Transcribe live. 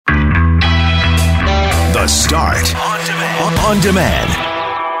The Start on demand.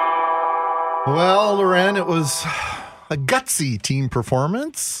 Well, Loren, it was a gutsy team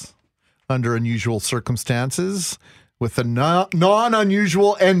performance under unusual circumstances with a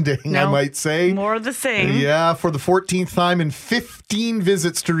non-unusual ending, I might say. More of the same. Yeah, for the 14th time in 15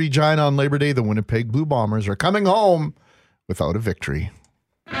 visits to Regina on Labor Day, the Winnipeg Blue Bombers are coming home without a victory.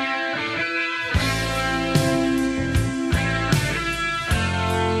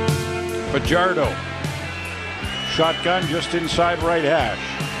 Fajardo. Shotgun just inside right hash.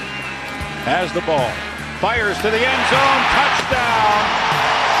 Has the ball. Fires to the end zone. Touchdown.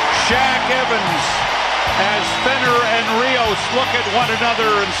 Shaq Evans. As Fenner and Rios look at one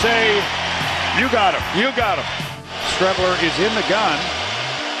another and say, you got him. You got him. Strebler is in the gun.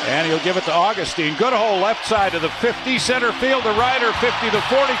 And he'll give it to Augustine. Good hole left side of the 50. Center field to Ryder. 50 to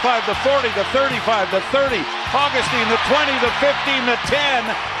 45 to 40 to 35 to 30. Augustine the 20 the 15 the 10.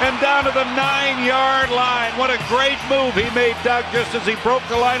 And down to the 9-yard line. What a great move he made, Doug, just as he broke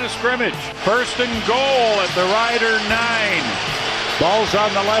the line of scrimmage. First and goal at the Ryder 9. Ball's on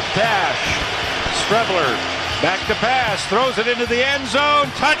the left hash. Strebler back to pass. Throws it into the end zone.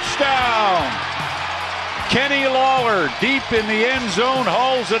 Touchdown. Kenny Lawler deep in the end zone,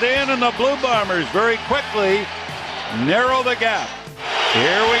 hauls it in, and the Blue Bombers very quickly narrow the gap.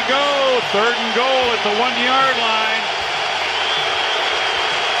 Here we go, third and goal at the 1-yard line.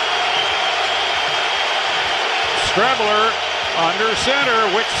 Strebler under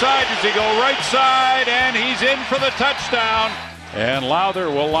center. Which side does he go? Right side, and he's in for the touchdown. And Lowther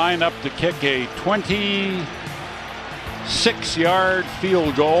will line up to kick a 26-yard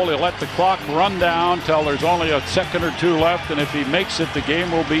field goal. He'll let the clock run down till there's only a second or two left, and if he makes it, the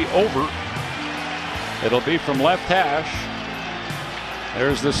game will be over. It'll be from left hash.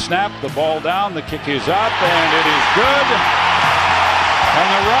 There's the snap, the ball down, the kick is up, and it is good. And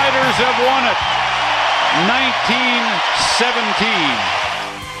the Riders have won it. 19-17.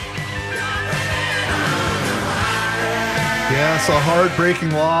 Yes, a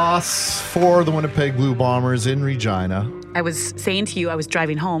heartbreaking loss for the Winnipeg Blue Bombers in Regina. I was saying to you, I was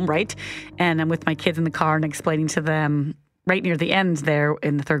driving home, right? And I'm with my kids in the car and explaining to them right near the end there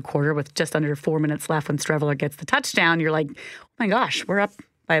in the third quarter with just under 4 minutes left when Strebler gets the touchdown. You're like, oh my gosh, we're up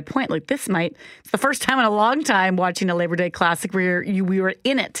by a point. Like it's the first time in a long time watching a Labor Day Classic where we were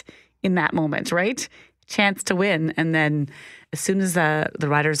in it in that moment, right? Chance to win. And then as soon as the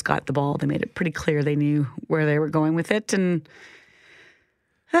Riders got the ball, they made it pretty clear they knew where they were going with it. And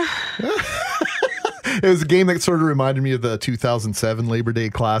it was a game that sort of reminded me of the 2007 Labor Day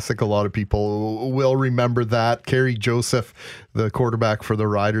Classic. A lot of people will remember that. Kerry Joseph, the quarterback for the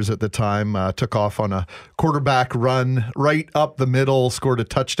Riders at the time, took off on a quarterback run right up the middle, scored a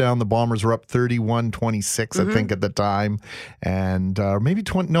touchdown. The Bombers were up 31-26, I think, at the time. And maybe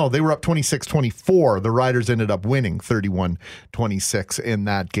 20. No, they were up 26-24. The Riders ended up winning 31-26 in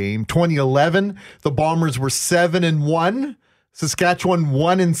that game. 2011, the Bombers were 7-1. Saskatchewan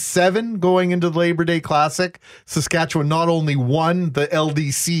 1-7 going into the Labor Day Classic. Saskatchewan not only won the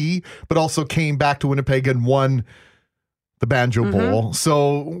LDC, but also came back to Winnipeg and won the Banjo Bowl.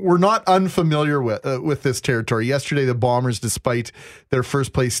 So we're not unfamiliar with this territory. Yesterday, the Bombers, despite their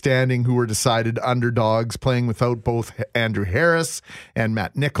first place standing, who were decided underdogs, playing without both Andrew Harris and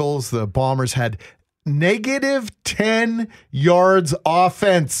Matt Nichols, the Bombers had negative 10 yards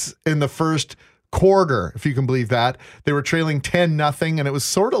offense in the first quarter, if you can believe that. They were trailing 10-0, and it was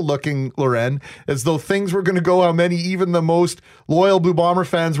sort of looking, Loren, as though things were going to go how many even the most loyal Blue Bomber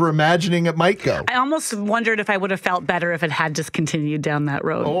fans were imagining it might go. I almost wondered if I would have felt better if it had just continued down that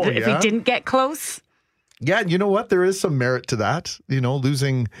road. If he didn't get close. Yeah, you know what? There is some merit to that. You know,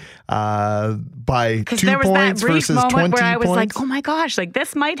 losing by 2 there was points that brief versus moment 20 where I was points. like, oh my gosh, like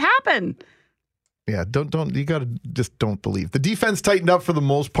this might happen. Yeah, you got to just don't believe. The defense tightened up for the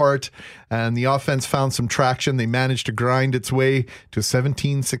most part, and the offense found some traction. They managed to grind its way to a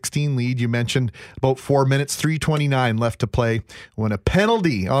 17-16 lead. You mentioned about 4 minutes, 3:29 left to play when a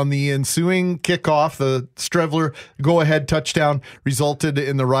penalty on the ensuing kickoff, the Strebler go-ahead touchdown, resulted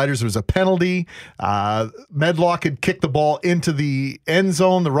in the Riders. There was a penalty. Medlock had kicked the ball into the end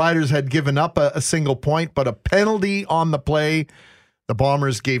zone. The Riders had given up a single point, but a penalty on the play. The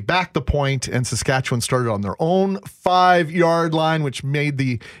Bombers gave back the point, and Saskatchewan started on their own 5-yard line, which made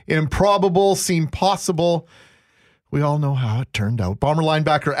the improbable seem possible. We all know how it turned out. Bomber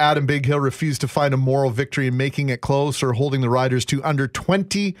linebacker Adam Bighill refused to find a moral victory in making it close or holding the Riders to under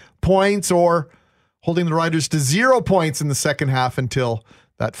 20 points or holding the Riders to 0 points in the second half until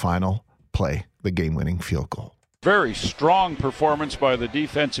that final play, the game-winning field goal. Very strong performance by the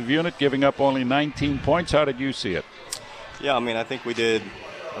defensive unit, giving up only 19 points. How did you see it? Yeah, I mean, I think we did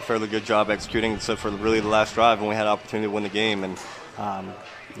a fairly good job executing, except for really the last drive when we had an opportunity to win the game. And,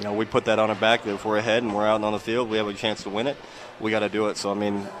 we put that on our back. If we're ahead and we're out on the field, we have a chance to win it. We got to do it. So,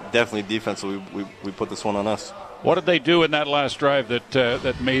 definitely defensively, we put this one on us. What did they do in that last drive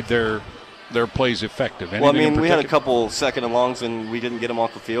that made their plays effective? We had a couple second and longs and we didn't get them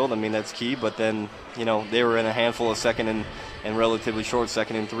off the field. That's key. But then, they were in a handful of second and relatively short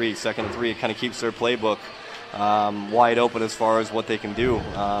second and three. Second and three, it kind of keeps their playbook wide open as far as what they can do.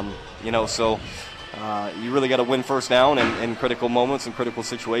 So you really got to win first down in critical moments and critical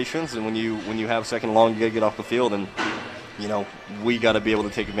situations. And when you have second and long, you got to get off the field. And, we got to be able to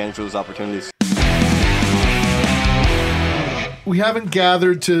take advantage of those opportunities. We haven't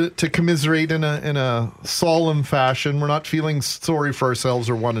gathered to commiserate in a solemn fashion. We're not feeling sorry for ourselves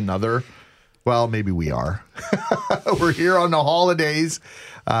or one another. Well, maybe we are. We're here on the holidays.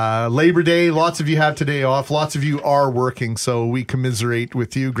 Labor Day, lots of you have today off. Lots of you are working, so we commiserate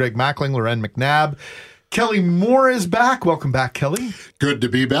with you. Greg Mackling, Loren McNabb. Kelly Moore is back. Welcome back, Kelly. Good to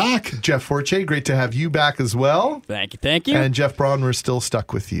be back. Jeff Forche, great to have you back as well. Thank you. And Jeff Braun, we're still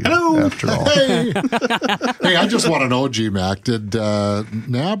stuck with you. Hello. After all. Hey, I just want to know, G-Mac, did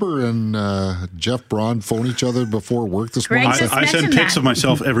Nabber and Jeff Braun phone each other before work this morning? I send pics of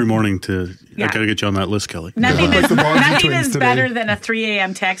myself every morning to. Yeah. I got to get you on that list, Kelly. Nothing is today. better than a 3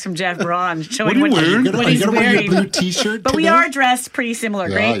 a.m. text from Jeff Braun showing What are you wearing? what he's Are you gonna wear wearing. your blue T-shirt But we today? are dressed pretty similar.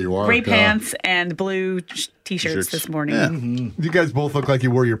 Yeah, you are, Gray yeah. pants and blue T-shirts this morning. You guys both look like you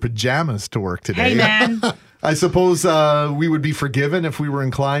wore your pajamas to work today. Hey, man. I suppose we would be forgiven if we were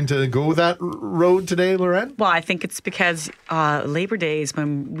inclined to go that road today, Loren? Well, I think it's because Labor Day is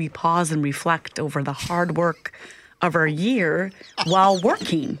when we pause and reflect over the hard work of our year while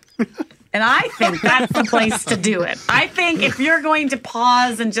working. And I think that's the place to do it. I think if you're going to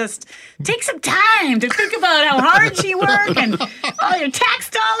pause and just take some time to think about how hard you work and all your tax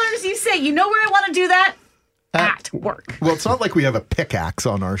dollars, you say, you know where I want to do that? At work. Well, it's not like we have a pickaxe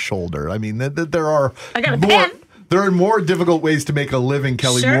on our shoulder. I mean, there are I got a more. pen. There are more difficult ways to make a living,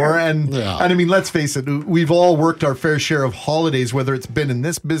 Kelly Sure. Moore. And Yeah. I mean, let's face it, we've all worked our fair share of holidays, whether it's been in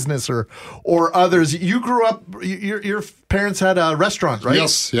this business or others. You grew up, your parents had a restaurant, right?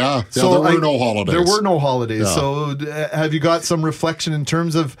 Yes, yeah. There were no holidays. There were no holidays. Yeah. So have you got some reflection in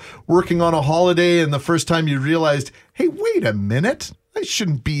terms of working on a holiday and the first time you realized, hey, wait a minute, I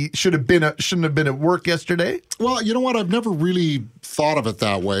shouldn't have been at work yesterday? Well, you know what? I've never really thought of it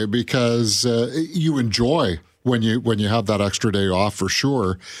that way because you enjoy when you have that extra day off for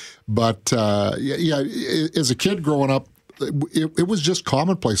sure. But as a kid growing up, it was just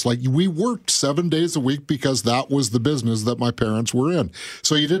commonplace. Like we worked 7 days a week because that was the business that my parents were in.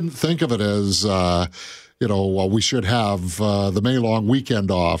 So you didn't think of it as we should have the May long weekend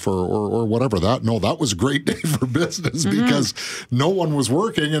off or whatever. That was a great day for business because no one was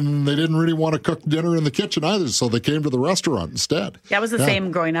working and they didn't really want to cook dinner in the kitchen either. So they came to the restaurant instead. That was the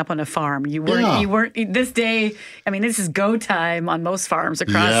same growing up on a farm. You weren't this day. I mean, this is go time on most farms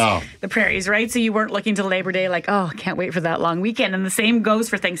across the prairies, right? So you weren't looking to Labor Day like, oh, I can't wait for that long weekend. And the same goes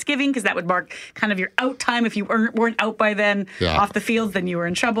for Thanksgiving because that would mark kind of your out time. If you weren't out by then off the fields, then you were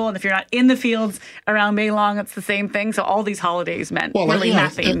in trouble. And if you're not in the fields around May long, it's the same thing. So all these holidays meant really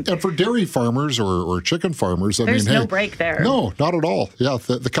nothing. And for dairy farmers or chicken farmers, there's no break there. No, not at all. Yeah,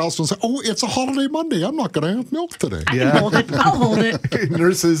 the cows don't say, oh, it's a holiday Monday. I'm not going to have milk today. I can hold it. I'll hold it.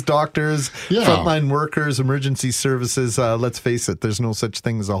 Nurses, doctors, frontline workers, emergency services. Let's face it, there's no such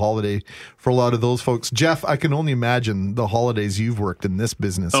thing as a holiday for a lot of those folks. Jeff, I can only imagine the holidays you've worked in this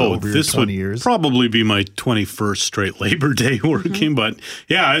business over your 20 years. This would probably be my 21st straight Labor Day working. But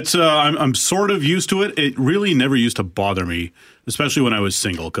yeah, it's I'm sort of used to it. It really never used to bother me, especially when I was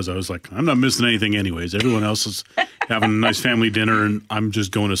single, because I was like, I'm not missing anything anyways. Everyone else is having a nice family dinner, and I'm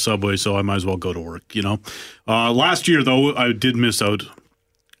just going to Subway, so I might as well go to work, Last year, though, I did miss out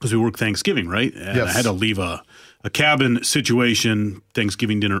because we worked Thanksgiving, right? And I had to leave a cabin situation,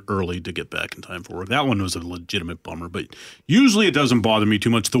 Thanksgiving dinner early to get back in time for work. That one was a legitimate bummer, but usually it doesn't bother me too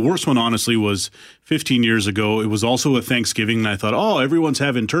much. The worst one, honestly, was 15 years ago. It was also a Thanksgiving, and I thought, everyone's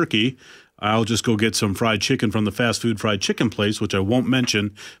having turkey. I'll just go get some fried chicken from the fast food fried chicken place, which I won't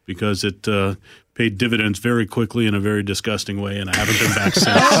mention because it paid dividends very quickly in a very disgusting way, and I haven't been back since.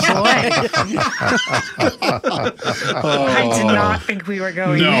 I did not think we were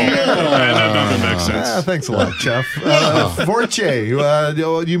going there. I've not been back since. Thanks a lot, Jeff. Forche,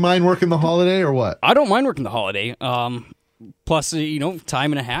 do you mind working the holiday or what? I don't mind working the holiday. Plus,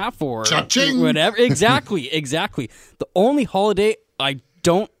 time and a half or Cha-ching. whatever. Exactly. The only holiday I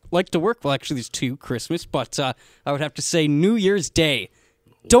don't like to work, well, actually, there's two, Christmas, but I would have to say New Year's Day.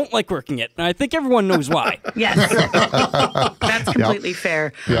 don't like working it. And I think everyone knows why. Yes. That's completely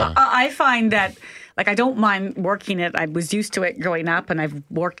fair. Yeah. I find that, like, I don't mind working it. I was used to it growing up, and I've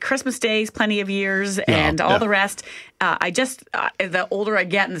worked Christmas days plenty of years and all the rest. The older I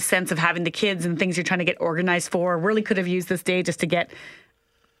get, in the sense of having the kids and things you're trying to get organized for, really could have used this day just to get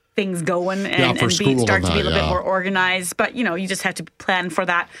things going and start to be a little bit more organized. But, you know, you just have to plan for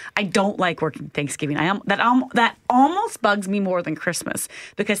that. I don't like working Thanksgiving. That almost bugs me more than Christmas,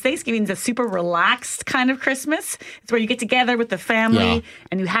 because Thanksgiving is a super relaxed kind of Christmas. It's where you get together with the family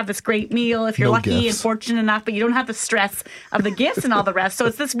and you have this great meal if you're lucky and fortunate enough, but you don't have the stress of the gifts and all the rest. So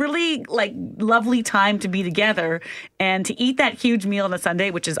it's this really like lovely time to be together and to eat that huge meal on a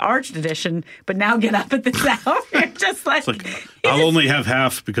Sunday, which is our tradition, but now get up at this hour. You're just like I'll only have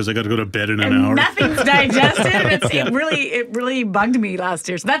half because I got to go to bed in an hour. Nothing's digested. It really bugged me last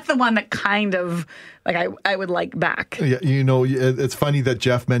year. So that's the one that kind of like I would like back. Yeah, you know, it's funny that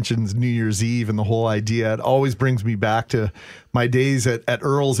Jeff mentions New Year's Eve and the whole idea. It always brings me back to my days at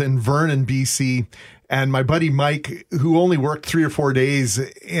Earl's in Vernon, BC. And my buddy Mike, who only worked 3 or 4 days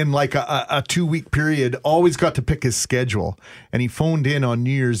in like a 2-week period, always got to pick his schedule. And he phoned in on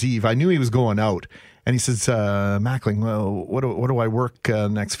New Year's Eve. I knew he was going out. And he says, Mackling, well, what do I work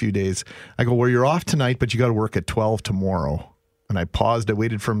next few days? I go, well, you're off tonight, but you got to work at 12 tomorrow. And I paused. I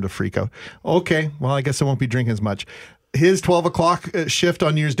waited for him to freak out. Okay, well, I guess I won't be drinking as much. His 12 o'clock shift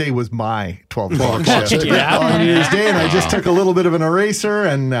on New Year's Day was my 12 o'clock shift on New Year's Day. And I just took a little bit of an eraser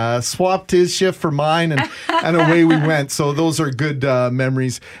and swapped his shift for mine, and away we went. So those are good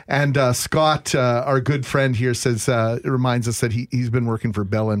memories. And Scott, our good friend here, says, it reminds us that he's been working for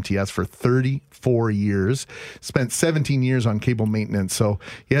Bell MTS for 34 years, spent 17 years on cable maintenance. So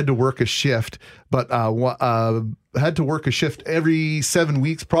he had to work a shift, but had to work a shift every 7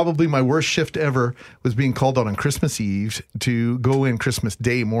 weeks. Probably my worst shift ever was being called on Christmas Eve to go in Christmas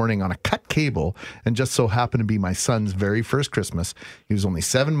Day morning on a cut cable, and just so happened to be my son's very first Christmas. He was only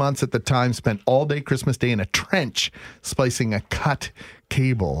 7 months at the time, spent all day Christmas Day in a trench splicing a cut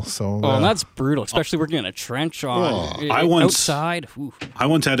cable. So and that's brutal, especially working in a trench outside. I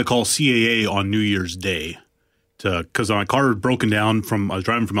once had to call CAA on New Year's Day because my car had broken down I was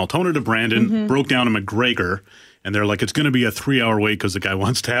driving from Altona to Brandon, broke down in McGregor. And they're like, it's going to be a 3-hour wait because the guy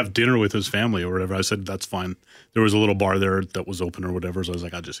wants to have dinner with his family or whatever. I said, that's fine. There was a little bar there that was open or whatever. So I was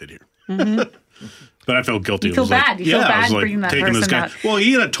like, I'll just sit here. But I felt guilty. You feel bad. You feel bad bringing that person out. Well,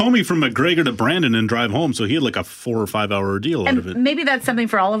 he had to tow me from McGregor to Brandon and drive home. So he had like a 4 or 5 hour deal out of it. Maybe that's something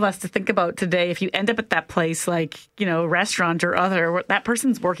for all of us to think about today. If you end up at that place, like, you know, restaurant or other, that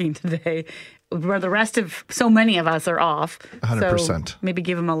person's working today where the rest of so many of us are off. 100%. So maybe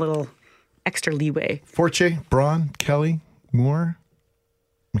give them a little extra leeway. Forche, Braun, Kelly, Moore,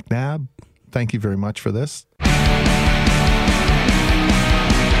 McNabb, thank you very much for this.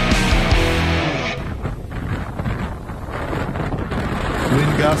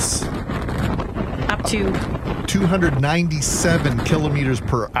 Wind gusts up to 297 kilometers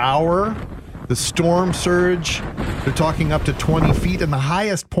per hour. The storm surge, they're talking up to 20 feet. And the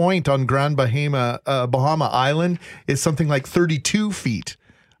highest point on Grand Bahama Island is something like 32 feet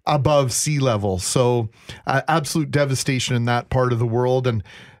above sea level. So absolute devastation in that part of the world. And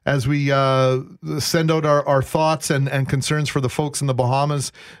as we send out our thoughts and concerns for the folks in the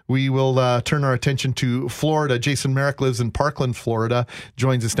Bahamas, we will turn our attention to Florida. Jason Merrick lives in Parkland, Florida,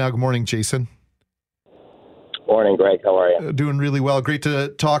 joins us now. Good morning, Jason. Morning, Greg. How are you? Doing really well. Great to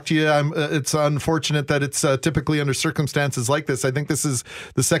talk to you. It's unfortunate that it's typically under circumstances like this. I think this is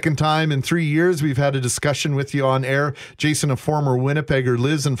the second time in 3 years we've had a discussion with you on air. Jason, a former Winnipegger,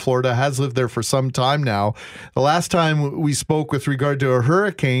 lives in Florida, has lived there for some time now. The last time we spoke with regard to a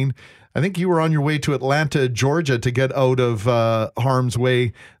hurricane, I think you were on your way to Atlanta, Georgia to get out of harm's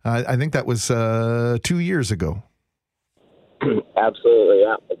way. I think that was 2 years ago. Absolutely,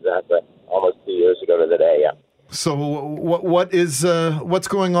 yeah, exactly. Almost 2 years ago to the day, yeah. So what's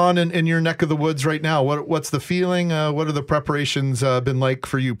going on in your neck of the woods right now? What's the feeling? What are the preparations been like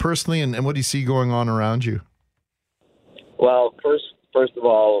for you personally, and what do you see going on around you? Well, first of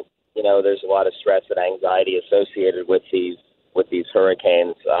all, you know, there's a lot of stress and anxiety associated with these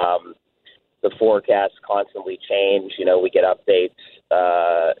hurricanes. The forecasts constantly change. You know, we get updates,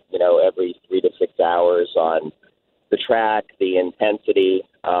 every 3 to 6 hours on the track, the intensity.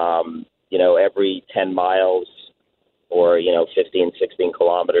 Every 10 miles or, 15, 16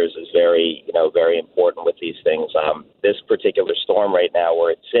 kilometers is very important with these things. This particular storm right now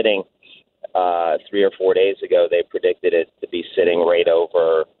where it's sitting 3 or 4 days ago, they predicted it to be sitting right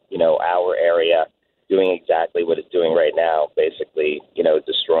over, our area, doing exactly what it's doing right now, basically,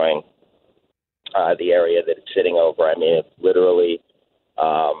 destroying the area that it's sitting over. I mean, it's literally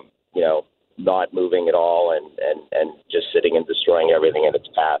destroying it all and just sitting and destroying everything in its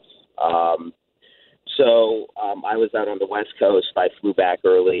path. So I was out on the West Coast. I flew back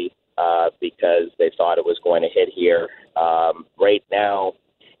early because they thought it was going to hit here. Right now,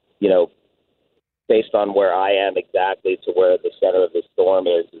 based on where I am exactly to where the center of the storm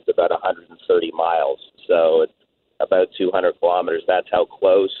is about 130 miles. So it's about 200 kilometers. That's how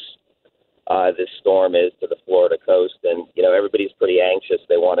close this storm is to the Florida coast. And, everybody's pretty anxious.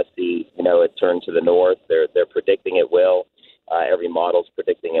 They want to see, it turn to the north. They're predicting it will. Every model's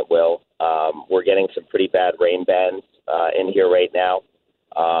predicting it will. We're getting some pretty bad rain bands in here right now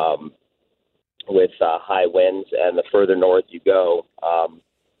with high winds. And the further north you go,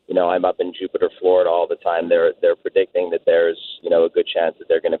 I'm up in Jupiter, Florida all the time. They're predicting that there's, a good chance that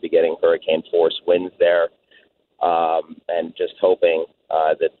they're going to be getting hurricane force winds there. And just hoping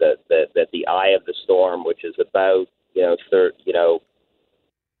that the eye of the storm, which is about,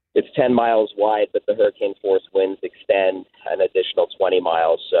 it's 10 miles wide, but the hurricane force winds extend an additional 20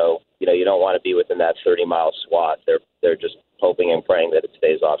 miles. So, you don't want to be within that 30-mile swath. They're just hoping and praying that it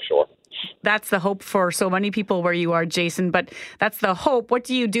stays offshore. That's the hope for so many people where you are, Jason, but that's the hope. What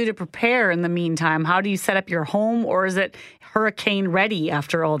do you do to prepare in the meantime? How do you set up your home, or is it hurricane ready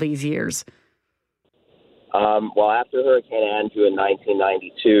after all these years? Well, after Hurricane Andrew in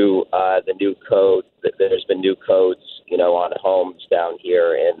 1992, the new code, there's been new codes, on homes down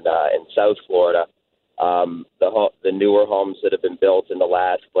here in South Florida. The newer homes that have been built in the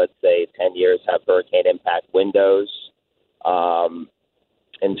last, let's say, 10 years have hurricane impact windows.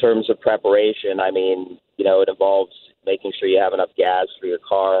 In terms of preparation, it involves making sure you have enough gas for your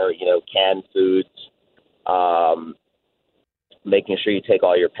car, canned foods, making sure you take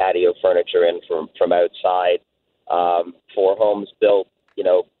all your patio furniture in from outside. For homes built,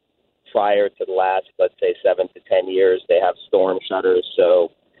 prior to the last, let's say, 7 to 10 years, they have storm shutters.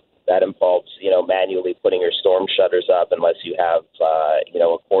 So that involves, manually putting your storm shutters up unless you have,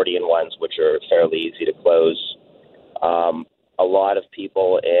 accordion ones, which are fairly easy to close. A lot of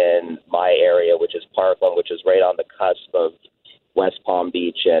people in my area, which is Parkland, which is right on the cusp of West Palm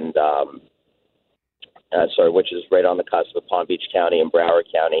Beach and which is right on the cusp of Palm Beach County and Broward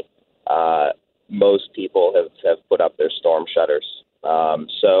County. Most people have put up their storm shutters.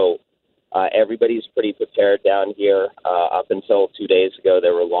 So everybody's pretty prepared down here. Up until 2 days ago,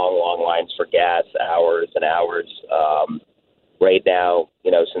 there were long lines for gas, hours and hours. Right now,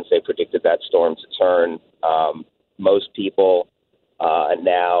 since they predicted that storm to turn, most people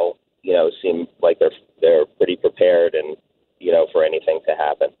now, seem like they're pretty prepared and, for anything to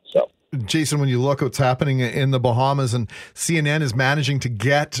happen. So. Jason, when you look what's happening in the Bahamas, and CNN is managing to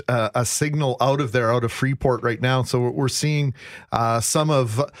get a signal out of Freeport right now, so we're seeing some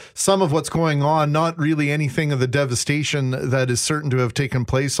of what's going on. Not really anything of the devastation that is certain to have taken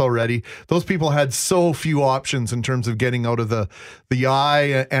place already. Those people had so few options in terms of getting out of the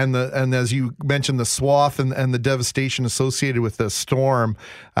eye and as you mentioned, the swath and the devastation associated with the storm.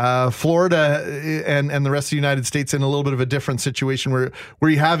 Florida and the rest of the United States in a little bit of a different situation where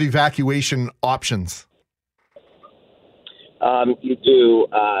you have evacuation options. You do,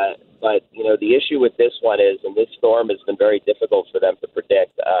 but the issue with this one is, and this storm has been very difficult for them to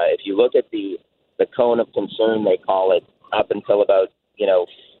predict. If you look at the cone of concern, they call it, up until about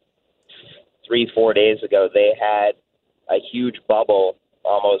 3-4 days ago, they had a huge bubble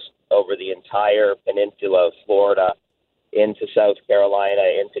almost over the entire peninsula of Florida into South Carolina,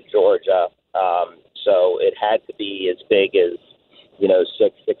 into Georgia. So it had to be as big as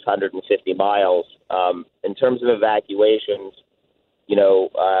 650 miles. In terms of evacuations,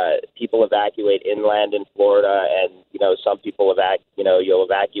 people evacuate inland in Florida, and some people you'll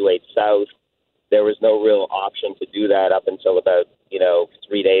evacuate south. There was no real option to do that up until about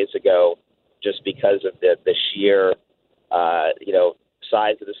 3 days ago, just because of the sheer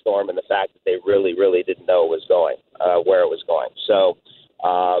size of the storm and the fact that they really didn't know where it was going. So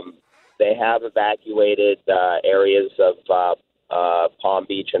they have evacuated areas of Palm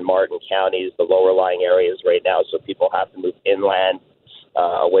Beach and Martin counties, the lower lying areas right now, so people have to move inland,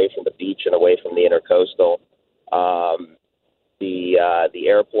 away from the beach and away from the intercoastal. The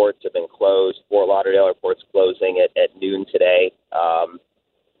airports have been closed. Fort Lauderdale Airport's closing at noon today,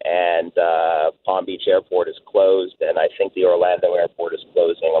 and Palm Beach Airport is closed, and I think the Orlando Airport is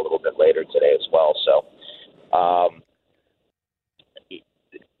closing a little bit later today as well. So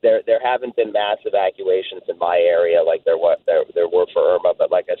there haven't been mass evacuations in my area like there were for Irma,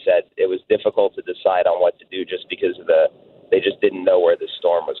 but like I said, it was difficult to decide on what to do just because they just didn't know where the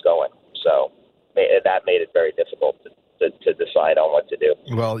storm was going. So that made it very difficult to decide on what to do.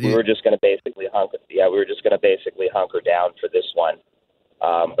 Well, we were just going to basically hunker down for this one.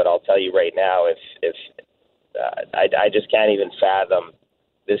 But I'll tell you right now, if I just can't even fathom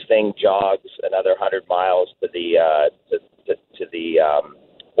this thing jogs another 100 miles to the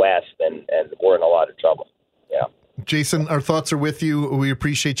west, and we're in a lot of trouble. Yeah. Jason, our thoughts are with you. We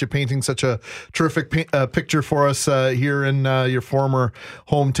appreciate you painting such a terrific picture for us here in your former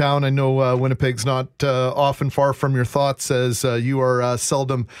hometown. I know Winnipeg's not often far from your thoughts, as you are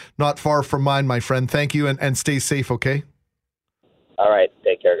seldom not far from mine, my friend. Thank you, and stay safe, okay? All right.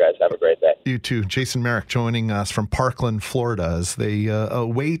 Take care, guys. Have a great day. You too. Jason Merrick joining us from Parkland, Florida, as they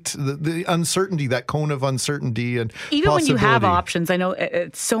await the uncertainty, that cone of uncertainty and even when you have options. I know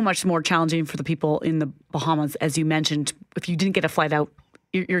it's so much more challenging for the people in the Bahamas, as you mentioned. If you didn't get a flight out,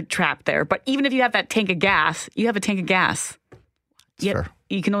 you're trapped there. But even if you have that tank of gas, you have a tank of gas. Yet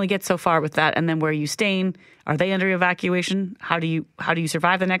you can only get so far with that. And then where are you staying? Are they under evacuation? How do you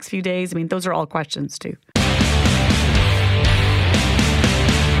survive the next few days? I mean, those are all questions too.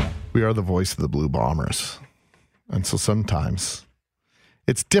 We are the voice of the Blue Bombers. And so sometimes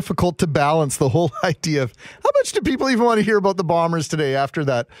it's difficult to balance the whole idea of how much do people even want to hear about the Bombers today after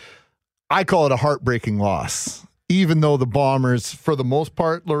that? I call it a heartbreaking loss. Even though the Bombers, for the most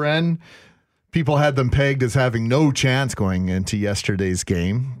part, Loren, people had them pegged as having no chance going into yesterday's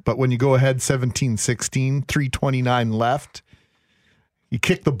game. But when you go ahead 17-16, 3:29 left, you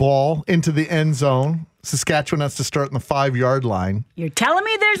kick the ball into the end zone. Saskatchewan has to start in the 5-yard line. You're telling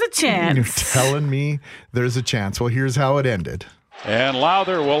me there's a chance. You're telling me there's a chance. Well, here's how it ended. And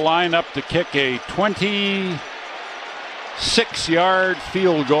Lowther will line up to kick a 26-yard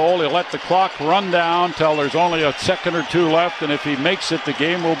field goal. He'll let the clock run down till there's only a second or two left, and if he makes it, the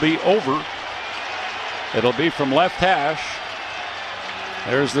game will be over. It'll be from left hash.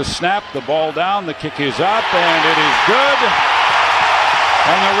 There's the snap, the ball down, the kick is up, and it is good.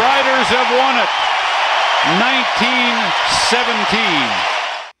 And the Riders have won it. 19-17.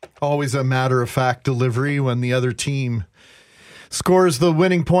 Always a matter-of-fact delivery when the other team scores the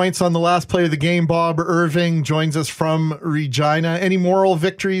winning points on the last play of the game. Bob Irving joins us from Regina. Any moral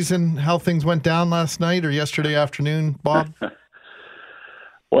victories in how things went down last night or yesterday afternoon, Bob?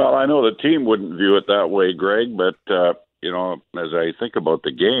 Well, I know the team wouldn't view it that way, Greg, but, as I think about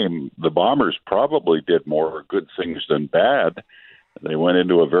the game, the Bombers probably did more good things than bad. They went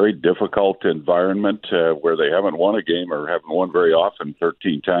into a very difficult environment where they haven't won a game or haven't won very often.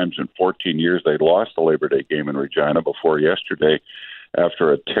 13 times in 14 years they'd lost the Labor Day game in Regina before yesterday.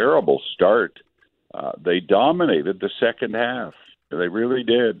 After a terrible start, they dominated the second half. They really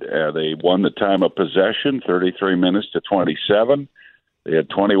did. They won the time of possession, 33 minutes to 27. They had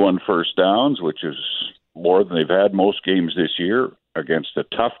 21 first downs, which is more than they've had most games this year, against a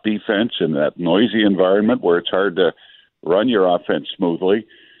tough defense in that noisy environment where it's hard to run your offense smoothly.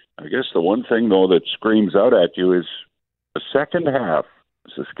 I guess the one thing, though, that screams out at you is the second half,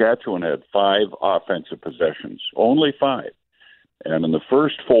 Saskatchewan had 5 offensive possessions, only 5. And in the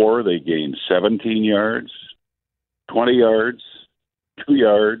first 4, they gained 17 yards, 20 yards, 2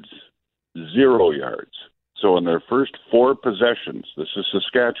 yards, 0 yards. So in their first 4 possessions, this is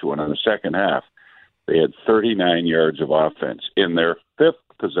Saskatchewan in the second half, they had 39 yards of offense. In their 5th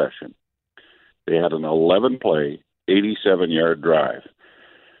possession, they had an 11-play, 87-yard drive.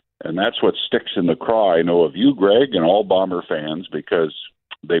 And that's what sticks in the craw, I know, of you, Greg, and all Bomber fans, because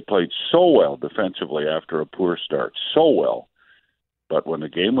they played so well defensively after a poor start, so well. But when the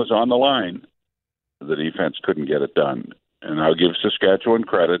game was on the line, the defense couldn't get it done. And I'll give Saskatchewan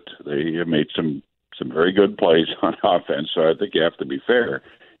credit. They have made some very good plays on offense, so I think you have to be fair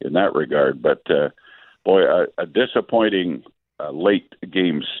in that regard. But, a disappointing late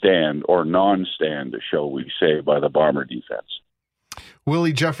game stand or non-stand, shall we say, by the Bomber defense.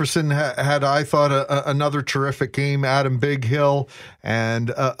 Willie Jefferson had, I thought, another terrific game. Adam Bighill and,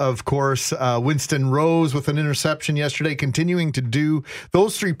 of course, Winston Rose with an interception yesterday, continuing to do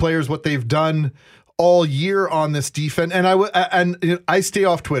those 3 players what they've done all year on this defense. And I stay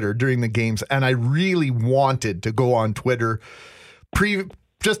off Twitter during the games, and I really wanted to go on Twitter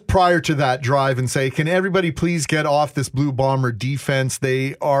just prior to that drive and say, can everybody please get off this Blue Bomber defense?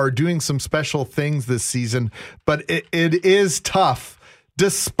 They are doing some special things this season, but it is tough,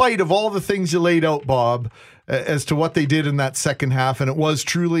 despite of all the things you laid out, Bob, as to what they did in that second half. And it was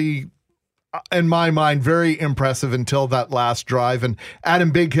truly, in my mind, very impressive until that last drive. And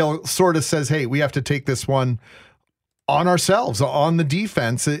Adam Bighill sort of says, hey, we have to take this one on ourselves, on the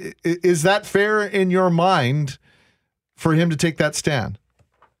defense. Is that fair in your mind for him to take that stand?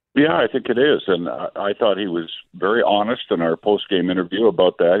 Yeah, I think it is. And I thought he was very honest in our post-game interview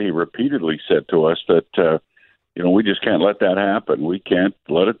about that. He repeatedly said to us that, we just can't let that happen. We can't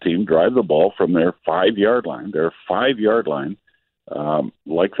let a team drive the ball from their 5-yard line,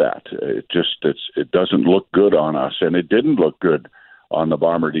 like that. It doesn't look good on us, and it didn't look good on the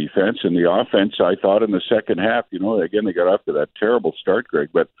Bomber defense. And the offense, I thought in the second half, again, they got off to that terrible start, Greg,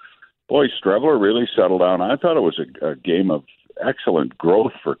 but boy, Streveler really settled down. I thought it was a game of excellent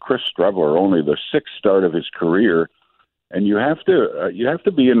growth for Chris Streveler, only the sixth start of his career. And you have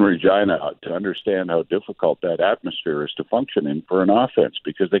to be in Regina to understand how difficult that atmosphere is to function in for an offense,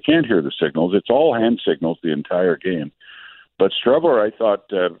 because they can't hear the signals. It's all hand signals the entire game. But Streveler, I thought,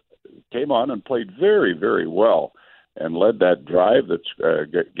 came on and played very, very well and led that drive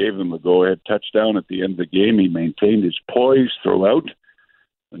that gave them the go-ahead touchdown at the end of the game. He maintained his poise throughout.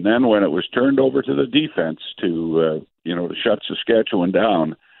 And then when it was turned over to the defense to shut Saskatchewan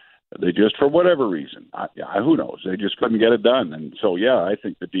down, they just, for whatever reason, who knows, they just couldn't get it done. And so, I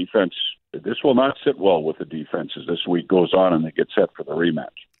think the defense, this will not sit well with the defense as this week goes on and they get set for the rematch.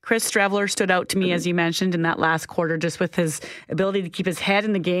 Chris Streveler stood out to me, as you mentioned, in that last quarter, just with his ability to keep his head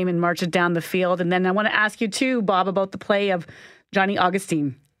in the game and march it down the field. And then I want to ask you too, Bob, about the play of Johnny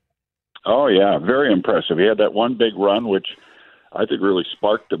Augustine. Oh, yeah, very impressive. He had that one big run, which I think really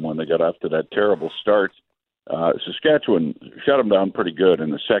sparked them when they got off to that terrible start. Saskatchewan shut him down pretty good in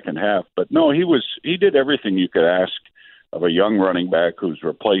the second half. But no, he did everything you could ask of a young running back who's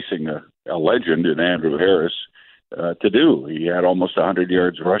replacing a legend in Andrew Harris to do. He had almost 100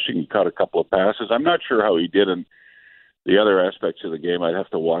 yards rushing. He caught a couple of passes. I'm not sure how he did in the other aspects of the game. I'd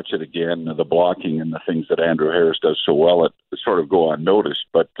have to watch it again. The blocking and the things that Andrew Harris does so well, it sort of go unnoticed.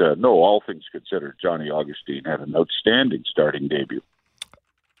 But no, all things considered, Johnny Augustine had an outstanding starting debut.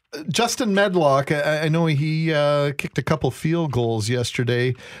 Justin Medlock, I know he kicked a couple field goals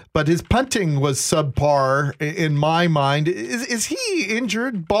yesterday, but his punting was subpar in my mind. Is he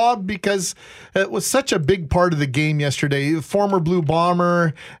injured, Bob? Because it was such a big part of the game yesterday. Former Blue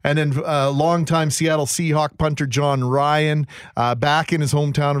Bomber and then longtime Seattle Seahawk punter John Ryan, back in his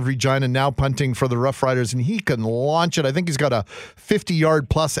hometown of Regina, now punting for the Rough Riders, and he can launch it. I think he's got a 50-yard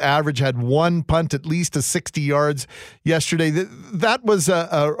plus average, had one punt at least to 60 yards yesterday. That was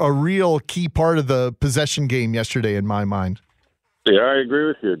a real key part of the possession game yesterday in my mind. Yeah, I agree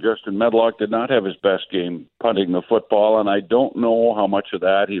with you. Justin Medlock did not have his best game punting the football, and I don't know how much of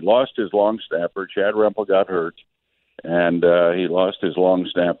that. He lost his long snapper. Chad Rempel got hurt, and he lost his long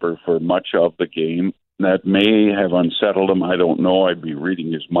snapper for much of the game. That may have unsettled him. I don't know. I'd be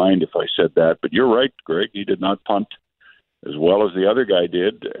reading his mind if I said that. But you're right, Greg. He did not punt as well as the other guy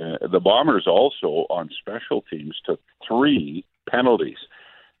did. The Bombers also, on special teams, took 3 penalties.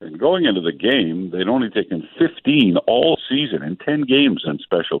 And going into the game, they'd only taken 15 all season in 10 games on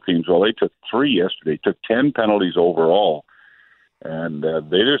special teams. Well, they took 3 yesterday, took 10 penalties overall. And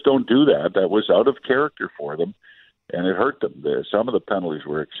they just don't do that. That was out of character for them, and it hurt them. Some of the penalties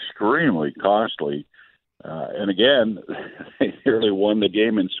were extremely costly. And again, they nearly won the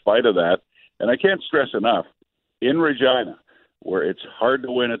game in spite of that. And I can't stress enough, in Regina, where it's hard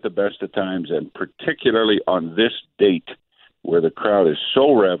to win at the best of times, and particularly on this date, where the crowd is so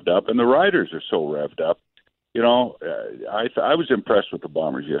revved up and the riders are so revved up. I was impressed with the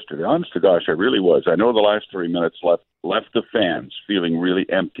Bombers yesterday. Honest to gosh, I really was. I know the last 3 minutes left the fans feeling really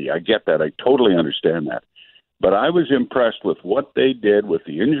empty. I get that. I totally understand that. But I was impressed with what they did with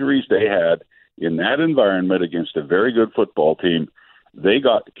the injuries they had in that environment against a very good football team. They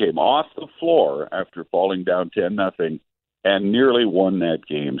came off the floor after falling down 10-0 and nearly won that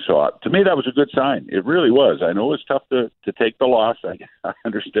game. So to me, that was a good sign. It really was. I know it's tough to take the loss. I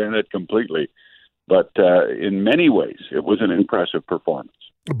understand it completely. But in many ways, it was an impressive performance.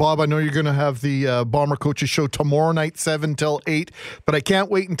 Bob, I know you're going to have the Bomber Coaches Show tomorrow night, 7 till 8, but I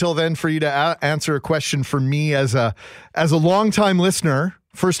can't wait until then for you to answer a question for me as a longtime listener,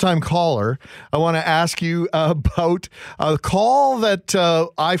 first-time caller. I want to ask you about a call that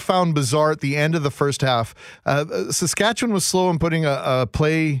I found bizarre at the end of the first half. Saskatchewan was slow in putting a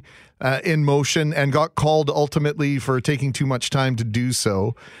play in motion and got called ultimately for taking too much time to do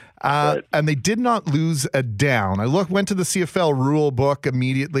so. Right. And they did not lose a down. I went to the CFL rule book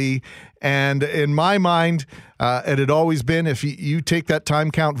immediately, and in my mind, it had always been if you take that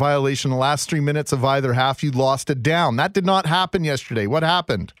time count violation the last 3 minutes of either half, you lost a down. That did not happen yesterday. What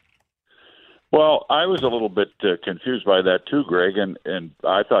happened? Well, I was a little bit confused by that too, Greg, and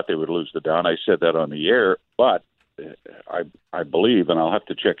I thought they would lose the down. I said that on the air, but I believe, and I'll have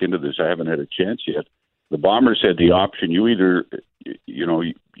to check into this, I haven't had a chance yet, the Bombers had the option. You either,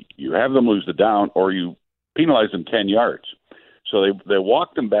 you have them lose the down or you penalize them 10 yards. So they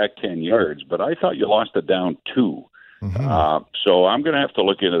walked them back 10 yards, but I thought you lost a down 2. Mm-hmm. So I'm going to have to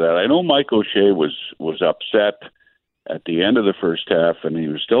look into that. I know Mike O'Shea was upset at the end of the first half, and he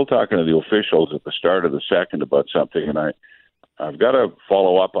was still talking to the officials at the start of the second about something, and I've got to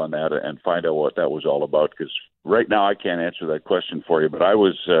follow up on that and find out what that was all about, because right now I can't answer that question for you. But I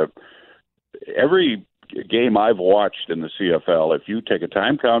was every game I've watched in the CFL, if you take a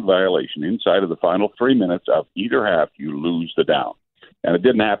time count violation inside of the final 3 minutes of either half, you lose the down. And it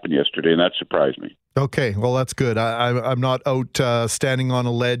didn't happen yesterday, and that surprised me. Okay, well, that's good. I'm not out standing on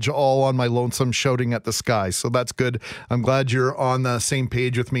a ledge all on my lonesome shouting at the sky, so that's good. I'm glad you're on the same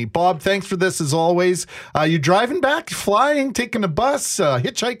page with me. Bob, thanks for this as always. You driving back, flying, taking a bus,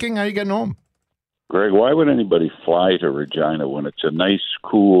 hitchhiking? How you getting home? Greg, why would anybody fly to Regina when it's a nice,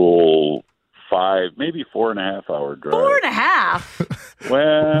 cool 5, maybe 4.5 hour drive? 4.5?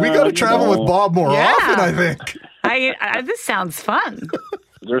 Well, we got to travel with Bob more often, I think. This sounds fun.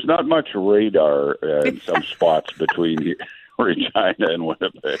 There's not much radar in some spots between Regina and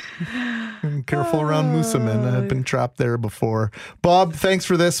Winnipeg. Careful around Moosomin. I've been trapped there before. Bob, thanks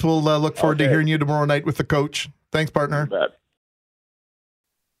for this. We'll look forward to hearing you tomorrow night with the coach. Thanks, partner. You bet.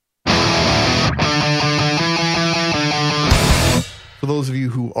 For those of you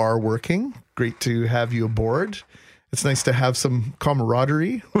who are working, great to have you aboard. It's nice to have some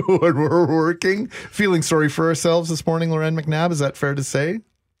camaraderie when we're working. Feeling sorry for ourselves this morning, Loren McNabb. Is that fair to say?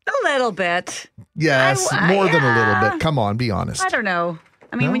 A little bit. Yes, more than a little bit. Come on, be honest. I don't know.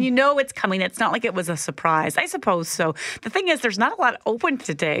 I mean, when you know it's coming, it's not like it was a surprise. I suppose so. The thing is, there's not a lot open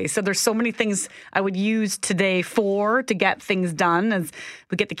today. So there's so many things I would use today to get things done as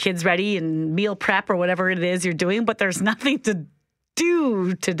we get the kids ready and meal prep or whatever it is you're doing. But there's nothing to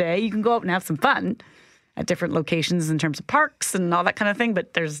do today. You can go out and have some fun at different locations in terms of parks and all that kind of thing.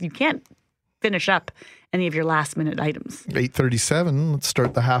 But you can't finish up any of your last minute items. 8:37. Let's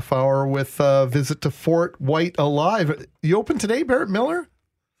start the half hour with a visit to Fort Whyte Alive. You open today, Barrett Miller?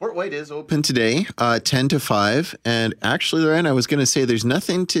 Fort Whyte is open today, 10 to 5. And actually, Lorraine, I was going to say there's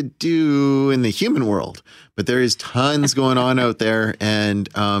nothing to do in the human world, but there is tons going on out there. And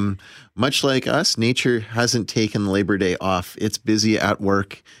much like us, nature hasn't taken Labor Day off. It's busy at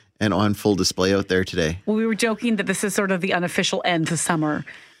work and on full display out there today. Well, we were joking that this is sort of the unofficial end to summer.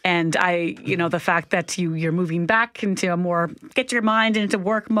 And the fact that you're moving back into a more, get your mind into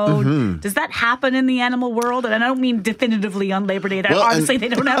work mode. Mm-hmm. Does that happen in the animal world? And I don't mean definitively on Labor Day. Obviously, they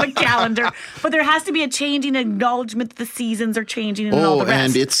don't have a calendar. But there has to be a changing acknowledgement that the seasons are changing and all the rest.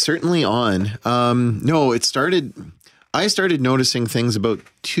 And it's certainly on. I started noticing things about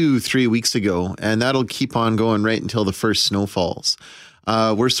 2-3 weeks ago, and that'll keep on going right until the first snow falls.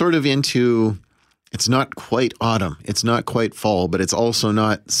 We're sort of into... It's not quite autumn. It's not quite fall, but it's also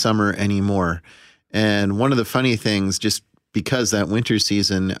not summer anymore. And one of the funny things, just because that winter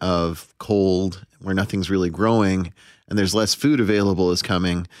season of cold, where nothing's really growing and there's less food available is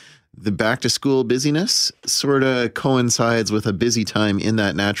coming, the back to school busyness sort of coincides with a busy time in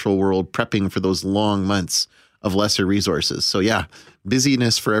that natural world, prepping for those long months of lesser resources. So yeah,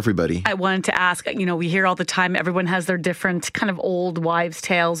 busyness for everybody. I wanted to ask, we hear all the time, everyone has their different kind of old wives'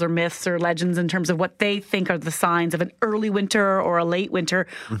 tales or myths or legends in terms of what they think are the signs of an early winter or a late winter.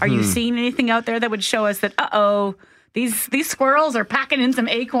 Mm-hmm. Are you seeing anything out there that would show us that, these squirrels are packing in some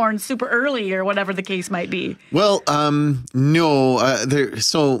acorns super early or whatever the case might be? Well, no.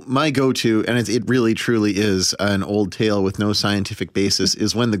 So my go-to, and it really truly is an old tale with no scientific basis,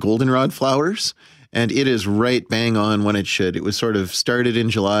 is when the goldenrod flowers. And it is right bang on when it should. It was sort of started in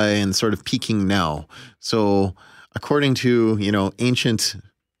July and sort of peaking now. So according to, ancient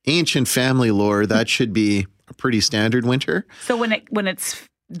family lore, that should be a pretty standard winter. So when it's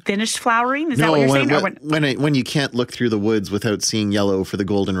finished flowering, is that what you're saying? When you can't look through the woods without seeing yellow for the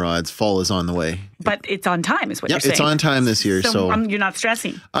goldenrods, fall is on the way. But it's on time, is what you're saying. It's on time this year. So you're not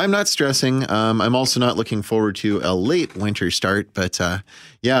stressing. I'm not stressing. I'm also not looking forward to a late winter start. But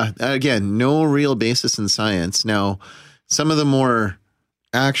again, no real basis in science. Now, some of the more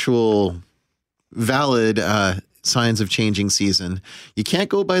actual valid signs of changing season. You can't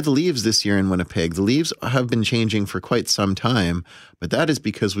go by the leaves this year in Winnipeg. The leaves have been changing for quite some time, but that is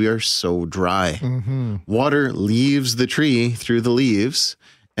because we are so dry. Mm-hmm. Water leaves the tree through the leaves,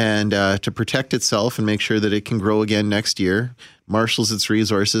 and to protect itself and make sure that it can grow again next year, marshals its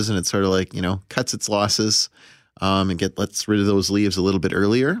resources, and it's sort of like, cuts its losses and lets rid of those leaves a little bit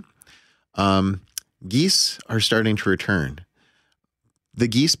earlier. Geese are starting to return. The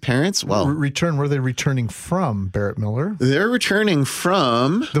geese parents, return. Where are they returning from, Barrett Miller? They're returning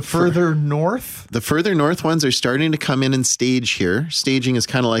from the further north. The further north ones are starting to come in and stage here. Staging is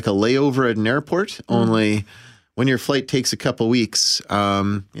kind of like a layover at an airport, only when your flight takes a couple weeks,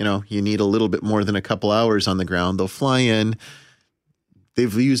 you need a little bit more than a couple hours on the ground. They'll fly in,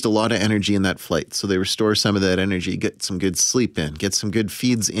 they've used a lot of energy in that flight. So they restore some of that energy, get some good sleep in, get some good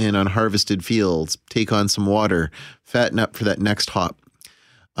feeds in on harvested fields, take on some water, fatten up for that next hop.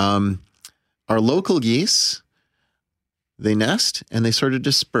 Our local geese, they nest and they sort of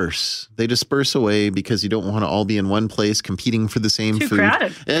disperse. They disperse away because you don't want to all be in one place competing for the same Too food.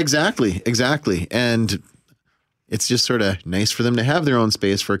 crowded. Exactly. And it's just sort of nice for them to have their own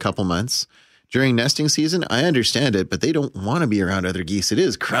space for a couple months. During nesting season, I understand it, but they don't want to be around other geese. It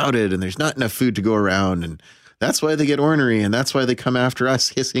is crowded and there's not enough food to go around. And that's why they get ornery and that's why they come after us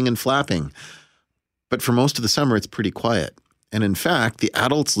hissing and flapping. But for most of the summer, it's pretty quiet. And in fact, the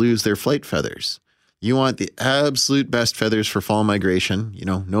adults lose their flight feathers. You want the absolute best feathers for fall migration.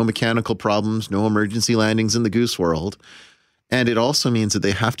 No mechanical problems, no emergency landings in the goose world. And it also means that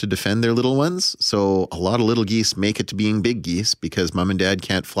they have to defend their little ones. So a lot of little geese make it to being big geese because mom and dad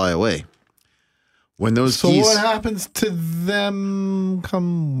can't fly away. When those geese, what happens to them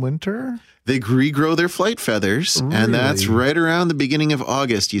come winter? They regrow their flight feathers. Really? And that's right around the beginning of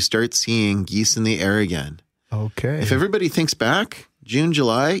August. You start seeing geese in the air again. Okay. If everybody thinks back, June,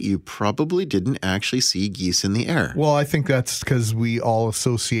 July, you probably didn't actually see geese in the air. Well, I think that's because we all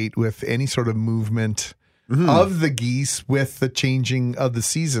associate with any sort of movement of the geese with the changing of the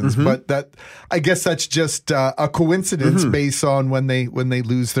seasons. But I guess that's just a coincidence based on when they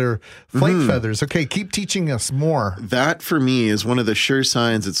lose their flight feathers. Okay, keep teaching us more. That for me is one of the sure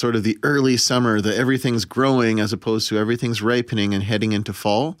signs. It's sort of the early summer that everything's growing as opposed to everything's ripening and heading into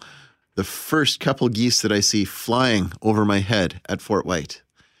fall. The first couple geese that I see flying over my head at Fort Whyte.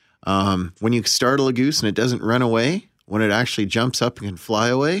 When you startle a goose and it doesn't run away, when it actually jumps up and can fly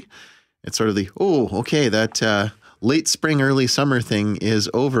away, it's sort of that late spring, early summer thing is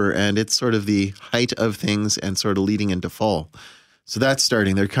over, and it's sort of the height of things and sort of leading into fall. So that's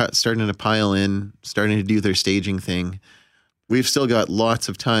starting. They're starting to pile in, starting to do their staging thing. We've still got lots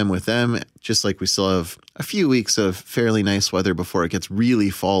of time with them, just like we still have a few weeks of fairly nice weather before it gets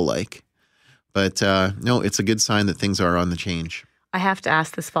really fall-like. But no, it's a good sign that things are on the change. I have to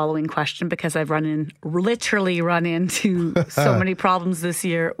ask this following question because I've literally run into so many problems this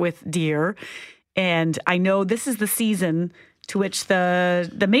year with deer. And I know this is the season to which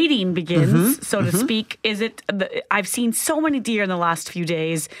the mating begins, so to speak. I've seen so many deer in the last few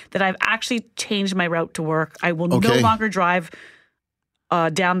days that I've actually changed my route to work. I will no longer drive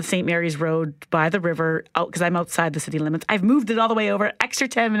down the St. Mary's Road by the river because I'm outside the city limits. I've moved it all the way over, extra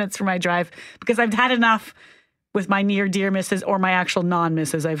 10 minutes for my drive because I've had enough with my near deer misses or my actual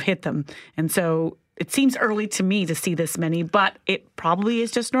non-misses. I've hit them. And so it seems early to me to see this many, but it probably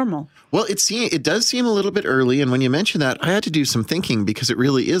is just normal. Well, it does seem a little bit early. And when you mention that, I had to do some thinking because it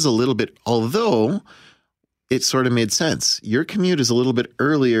really is a little bit, although it sort of made sense. Your commute is a little bit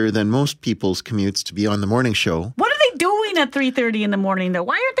earlier than most people's commutes to be on the morning show. What are they doing at 3:30 in the morning, though?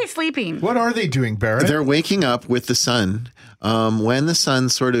 Why aren't they sleeping? What are they doing, Barrett? They're waking up with the sun when the sun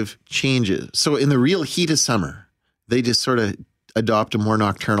sort of changes. So in the real heat of summer, they just sort of adopt a more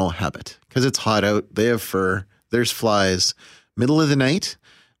nocturnal habit because it's hot out. They have fur. There's flies. Middle of the night,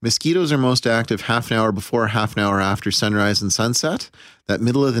 mosquitoes are most active half an hour before, half an hour after sunrise and sunset. That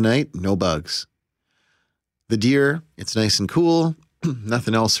middle of the night, no bugs. The deer, it's nice and cool.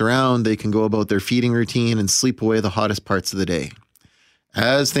 Nothing else around. They can go about their feeding routine and sleep away the hottest parts of the day.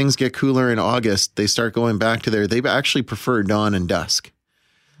 As things get cooler in August, they start going back to they actually prefer dawn and dusk.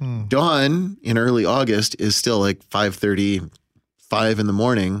 Dawn in early August is still like 5:30, 5 in the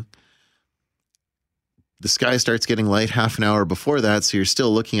morning. The sky starts getting light half an hour before that, so you're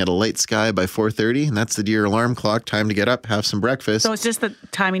still looking at a light sky by 4:30, and that's the deer alarm clock, time to get up, have some breakfast. So it's just the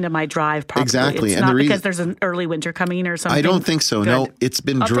timing of my drive, probably. Exactly. It's not because there's an early winter coming or something? I don't think so. Good. No, it's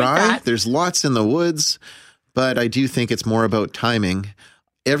been I'll dry. There's lots in the woods, but I do think it's more about timing.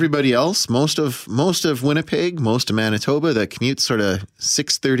 Everybody else, most of Winnipeg, most of Manitoba, that commutes sort of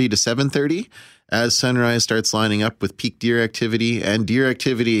 6:30 to 7:30 as sunrise starts lining up with peak deer activity and deer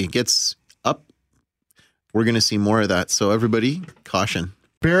activity gets up. We're going to see more of that. So everybody, caution.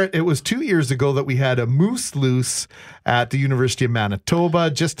 Barrett, it was 2 years ago that we had a moose loose at the University of Manitoba,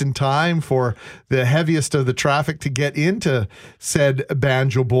 just in time for the heaviest of the traffic to get into said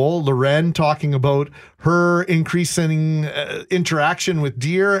Banjo Bowl. Loren talking about her increasing interaction with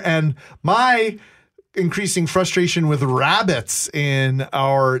deer and my increasing frustration with rabbits in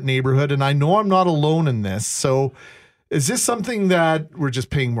our neighborhood. And I know I'm not alone in this. So is this something that we're just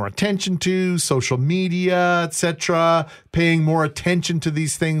paying more attention to, social media, etc., paying more attention to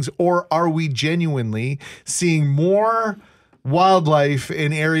these things, or are we genuinely seeing more wildlife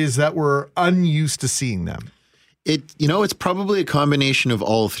in areas that we're unused to seeing them? It's probably a combination of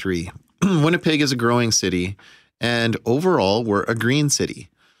all three. Winnipeg is a growing city, And overall, we're a green city.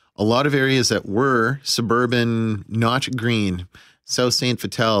 A lot of areas that were suburban, not green, South St.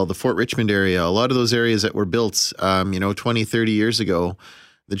 Vital, the Fort Richmond area, a lot of those areas that were built, 20, 30 years ago,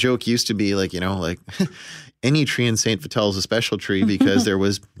 the joke used to be like any tree in St. Vital is a special tree because there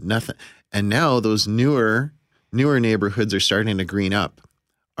was nothing. And now those newer neighborhoods are starting to green up.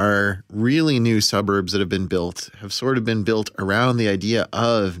 Our really new suburbs that have been built have sort of been built around the idea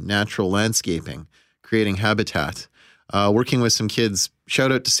of natural landscaping, creating habitat. Working with some kids,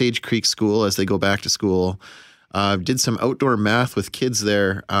 shout out to Sage Creek School as they go back to school. Did some outdoor math with kids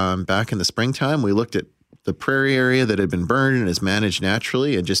there back in the springtime. We looked at the prairie area that had been burned and is managed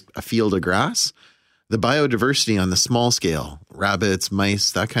naturally and just a field of grass. The biodiversity on the small scale, rabbits,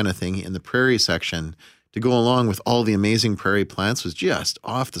 mice, that kind of thing in the prairie section to go along with all the amazing prairie plants was just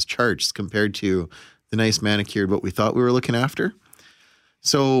off the charts compared to the nice manicured what we thought we were looking after.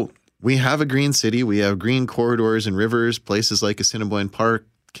 So we have a green city. We have green corridors and rivers, places like Assiniboine Park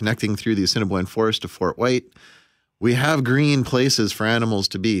connecting through the Assiniboine Forest to Fort Whyte. We have green places for animals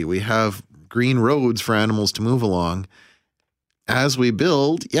to be. We have green roads for animals to move along. As we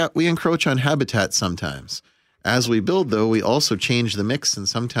build, we encroach on habitat sometimes. As we build, though, we also change the mix and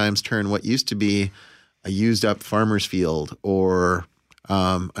sometimes turn what used to be a used up farmer's field or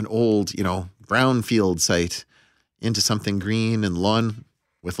an old, brown field site into something green and lawn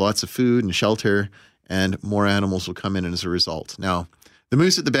with lots of food and shelter, and more animals will come in as a result. Now, the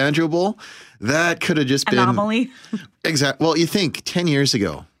moose at the Banjo Bowl, that could have just been anomaly. Exactly. Well, you think 10 years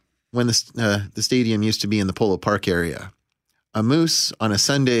ago when the stadium used to be in the Polo Park area, a moose on a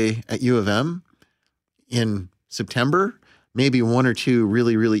Sunday at U of M in September, maybe one or two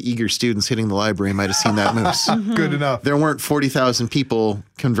really, really eager students hitting the library might have seen that moose. Good enough. There weren't 40,000 people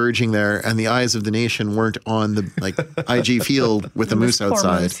converging there, and the eyes of the nation weren't on the IG field with a moose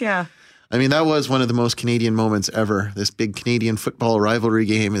outside. Moose, yeah. I mean, that was one of the most Canadian moments ever. This big Canadian football rivalry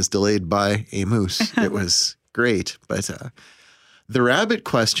game is delayed by a moose. It was great. But the rabbit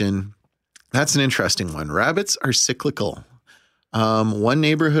question, that's an interesting one. Rabbits are cyclical. One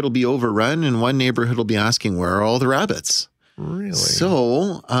neighborhood will be overrun and one neighborhood will be asking, where are all the rabbits? Really?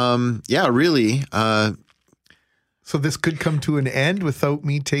 So, really. So this could come to an end without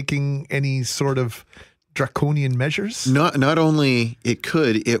me taking any sort of draconian measures? Not only it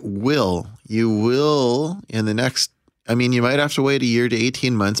could, it will. You will in the next, you might have to wait a year to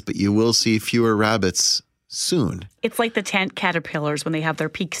 18 months, but you will see fewer rabbits soon. It's like the tent caterpillars when they have their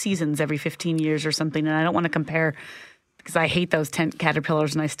peak seasons every 15 years or something. And I don't want to compare because I hate those tent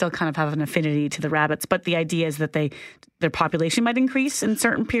caterpillars and I still kind of have an affinity to the rabbits. But the idea is that their population might increase in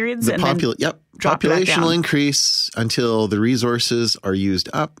certain periods. Population will increase until the resources are used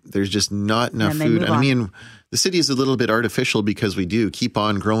up. There's just not enough food. And I mean, the city is a little bit artificial because we do keep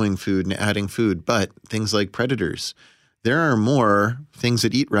on growing food and adding food, but things like predators. There are more things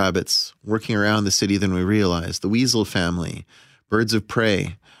that eat rabbits working around the city than we realize. The weasel family, birds of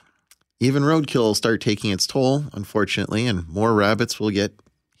prey. Even roadkill will start taking its toll, unfortunately, and more rabbits will get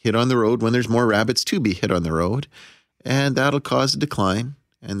hit on the road when there's more rabbits to be hit on the road. And that'll cause a decline.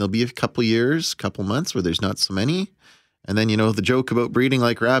 And there'll be a couple years, couple months where there's not so many. And then, the joke about breeding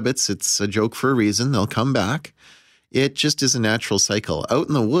like rabbits, it's a joke for a reason. They'll come back. It just is a natural cycle. Out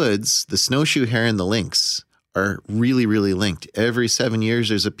in the woods, the snowshoe hare and the lynx are really, really linked. Every 7 years,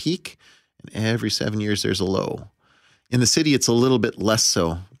 there's a peak, and every 7 years, there's a low. In the city, it's a little bit less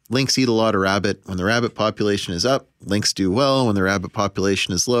so. Lynx eat a lot of rabbit. When the rabbit population is up, lynx do well. When the rabbit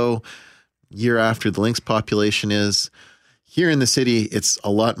population is low, year after the lynx population is. Here in the city, it's a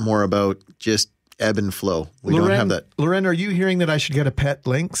lot more about just ebb and flow. We don't have that. Loren, are you hearing that I should get a pet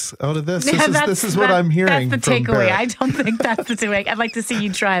lynx out of this? This is what I'm hearing. That's the from takeaway. Barrett. I don't think that's the takeaway. I'd like to see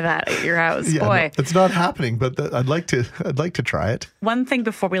you try that at your house. Yeah, Boy. no, it's not happening, but I'd like to try it. One thing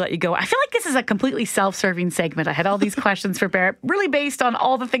before we let you go, I feel like this is a completely self-serving segment. I had all these questions for Barrett, really based on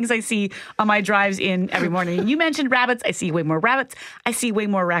all the things I see on my drives in every morning. You mentioned rabbits. I see way more rabbits. I see way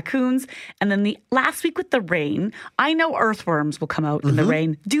more raccoons. And then the last week with the rain, I know earthworms will come out in the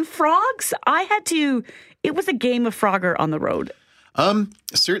rain. Do frogs? It was a game of Frogger on the road.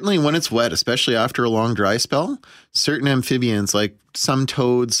 Certainly when it's wet, especially after a long dry spell, certain amphibians like some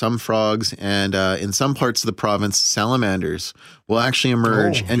toads, some frogs, and in some parts of the province, salamanders will actually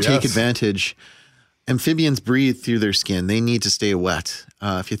emerge and take advantage. Amphibians breathe through their skin. They need to stay wet.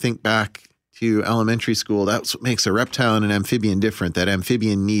 If you think back to elementary school, that's what makes a reptile and an amphibian different. That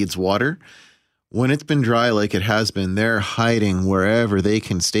amphibian needs water. When it's been dry like it has been, they're hiding wherever they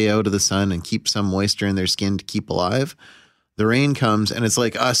can stay out of the sun and keep some moisture in their skin to keep alive. The rain comes, and it's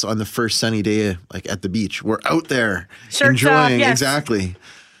like us on the first sunny day, like at the beach. We're out there Shirts enjoying. off, yes. Exactly.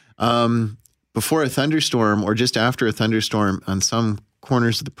 before a thunderstorm or just after a thunderstorm on some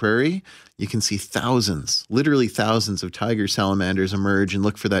corners of the prairie, you can see thousands, literally thousands of tiger salamanders emerge and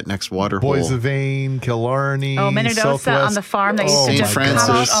look for that next water Boys hole. of Vane, Killarney, Mendoza Southwest. on the farm. They used to St. just Francis,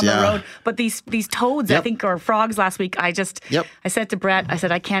 come out on yeah. the road. But these toads, I think, or frogs last week, I said to Brett, I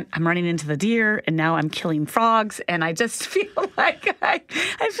said, I'm running into the deer and now I'm killing frogs. And I just feel like I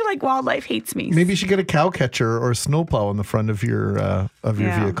feel like wildlife hates me. Maybe you should get a cow catcher or a snowplow in the front of your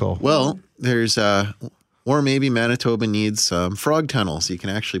vehicle. Well, there's or maybe Manitoba needs frog tunnels. You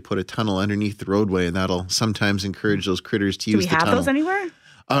can actually put a tunnel underneath the roadway, and that'll sometimes encourage those critters to use the tunnel. Do we have those anywhere?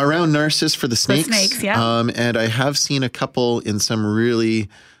 Around Narcissus for the snakes. The snakes, yeah. And I have seen a couple in some really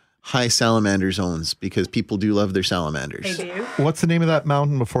high salamander zones because people do love their salamanders. They do. What's the name of that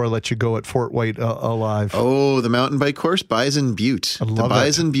mountain before I let you go at Fort Whyte Alive? Oh, the mountain bike course, Bison Butte. I love the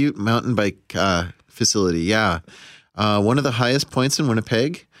Bison it. Butte mountain bike facility, yeah. One of the highest points in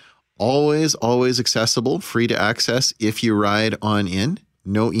Winnipeg. Always accessible, free to access if you ride on in.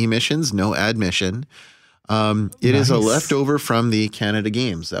 No emissions, no admission. It is a leftover from the Canada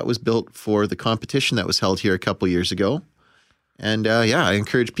Games. That was built for the competition that was held here a couple years ago. And I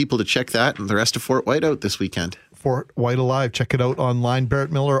encourage people to check that and the rest of Fort Whyte out this weekend. Fort Whyte Alive. Check it out online.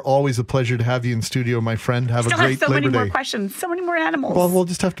 Barrett Miller, always a pleasure to have you in studio, my friend. Have a great so Labor many more Day. questions, so many more animals. Well, we'll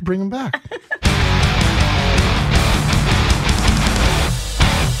just have to bring them back.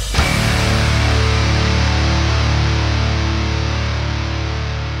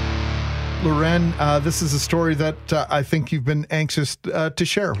 Loren, this is a story that I think you've been anxious to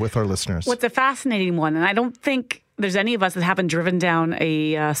share with our listeners. Well, it's a fascinating one, and I don't think there's any of us that haven't driven down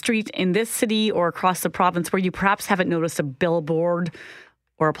a street in this city or across the province where you perhaps haven't noticed a billboard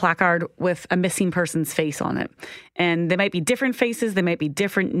or a placard with a missing person's face on it. And they might be different faces, they might be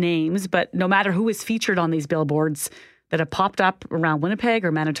different names, but no matter who is featured on these billboards that have popped up around Winnipeg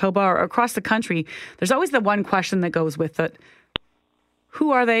or Manitoba or across the country, there's always the one question that goes with it. Who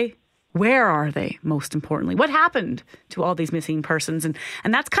are they? Where are they, most importantly? What happened to all these missing persons? And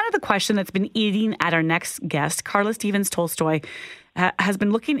that's kind of the question that's been eating at our next guest. Carla Stevens-Tolstoy has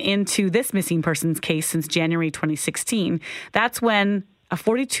been looking into this missing persons case since January 2016. That's when a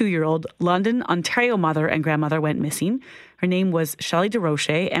 42-year-old London, Ontario mother and grandmother went missing. Her name was Shelley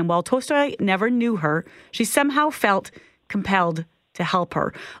DeRoche, and while Tolstoy never knew her, she somehow felt compelled to help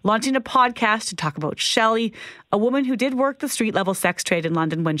her, launching a podcast to talk about Shelley, a woman who did work the street-level sex trade in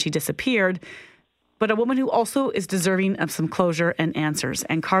London when she disappeared, but a woman who also is deserving of some closure and answers.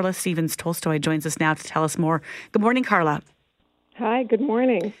 And Carla Stevens-Tolstoy joins us now to tell us more. Good morning, Carla. Hi, good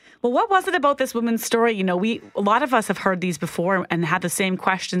morning. Well, what was it about this woman's story? You know, a lot of us have heard these before and had the same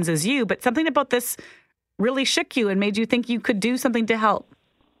questions as you, but something about this really shook you and made you think you could do something to help.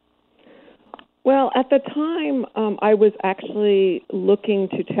 Well, at the time, I was actually looking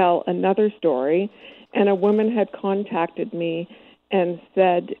to tell another story, and a woman had contacted me and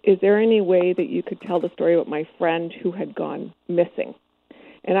said, is there any way that you could tell the story about my friend who had gone missing?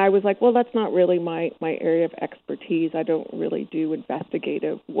 And I was like, well, that's not really my area of expertise. I don't really do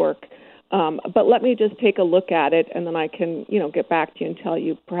investigative work. But let me just take a look at it, and then I can, get back to you and tell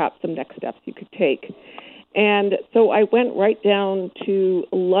you perhaps some next steps you could take. And so I went right down to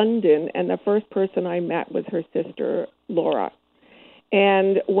London, and the first person I met was her sister, Laura.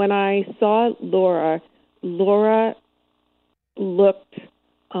 And when I saw Laura looked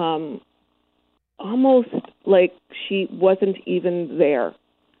almost like she wasn't even there.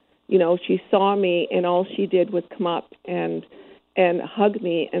 She saw me, and all she did was come up and hug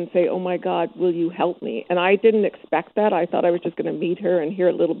me and say, oh, my God, will you help me? And I didn't expect that. I thought I was just going to meet her and hear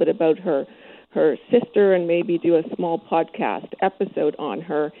a little bit about her sister and maybe do a small podcast episode on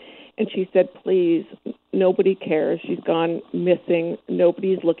her. And she said, please, nobody cares. She's gone missing.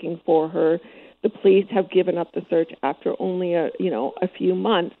 Nobody's looking for her. The police have given up the search after only a few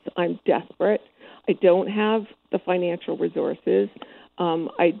months. I'm desperate. I don't have the financial resources.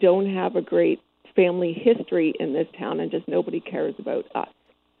 I don't have a great family history in this town, and just nobody cares about us.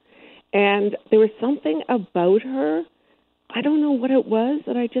 And there was something about her, I don't know what it was,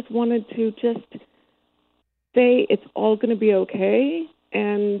 that I just wanted to just say it's all going to be okay,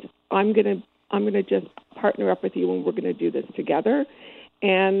 and I'm going to just partner up with you, and we're going to do this together.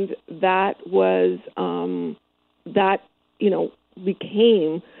 And that was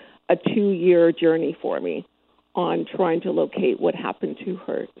became a 2-year journey for me on trying to locate what happened to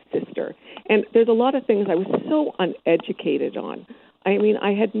her sister. And there's a lot of things I was so uneducated on. I mean,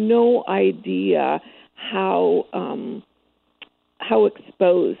 I had no idea how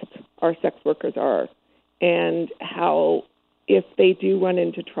exposed our sex workers are, and how if they do run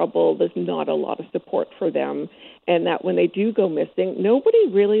into trouble, there's not a lot of support for them, and that when they do go missing, nobody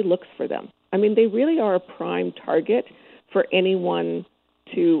really looks for them. I mean, they really are a prime target for anyone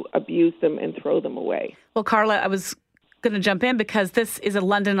to abuse them and throw them away. Well, Carla, I was going to jump in because this is a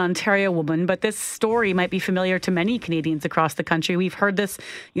London, Ontario woman, but this story might be familiar to many Canadians across the country. We've heard this,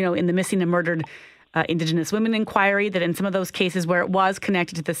 in the missing and murdered Indigenous women inquiry, that in some of those cases where it was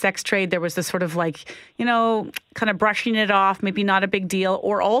connected to the sex trade, there was this sort of kind of brushing it off, maybe not a big deal,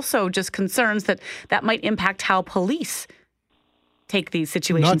 or also just concerns that might impact how police take these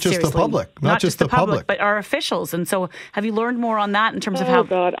situations not just seriously. The public. Not just the public, but our officials. And so have you learned more on that in terms of how... Oh,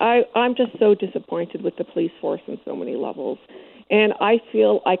 God. I'm just so disappointed with the police force on so many levels. And I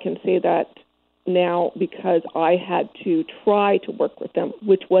feel I can say that now because I had to try to work with them,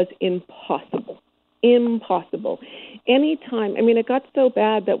 which was impossible. Impossible. Anytime, it got so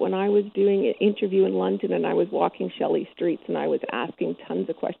bad that when I was doing an interview in London and I was walking Shelley streets and I was asking tons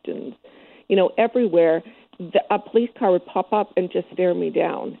of questions, everywhere, a police car would pop up and just stare me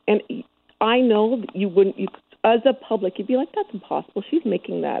down. And I know that you as a public, you'd be like, that's impossible. She's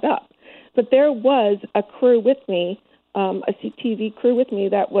making that up. But there was a crew with me, a CTV crew with me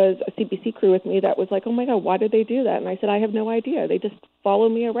that was a CBC crew with me that was like, oh my God, why did they do that? And I said, I have no idea. They just follow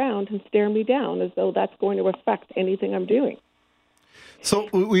me around and stare me down as though that's going to affect anything I'm doing. So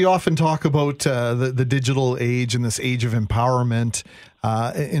we often talk about the digital age and this age of empowerment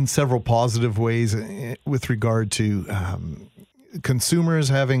in several positive ways with regard to consumers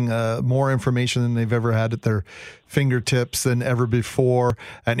having more information than they've ever had at their fingertips than ever before,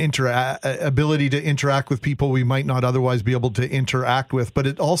 an ability to interact with people we might not otherwise be able to interact with. But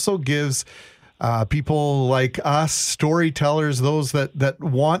it also gives people like us, storytellers, those that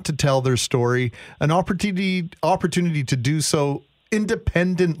want to tell their story, an opportunity to do so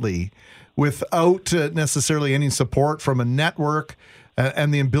independently without necessarily any support from a network,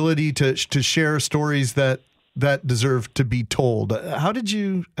 and the ability to share stories that deserve to be told. How did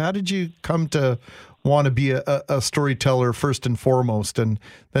you come to want to be a storyteller first and foremost, and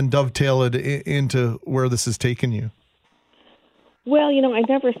then dovetail it into where this has taken you? Well, I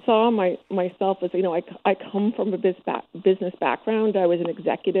never saw myself as, I come from a business background. I was an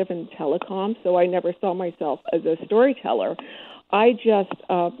executive in telecom, so I never saw myself as a storyteller. I just,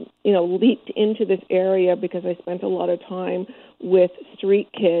 leaped into this area because I spent a lot of time with street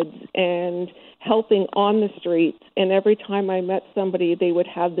kids and helping on the streets. And every time I met somebody, they would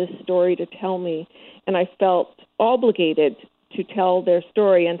have this story to tell me. And I felt obligated to tell their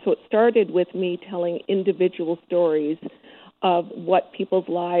story. And so it started with me telling individual stories of what people's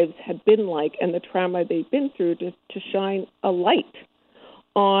lives had been like and the trauma they've been through to shine a light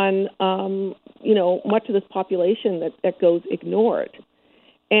on, much of this population that goes ignored.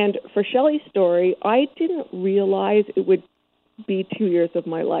 And for Shelley's story, I didn't realize it would be 2 years of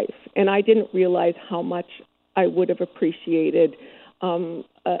my life. And I didn't realize how much I would have appreciated not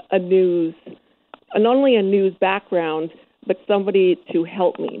only a news background, but somebody to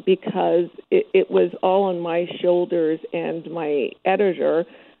help me, because it was all on my shoulders and my editor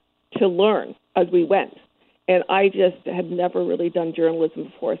to learn as we went. And I just had never really done journalism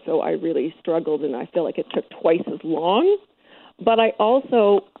before, so I really struggled, and I feel like it took twice as long. But I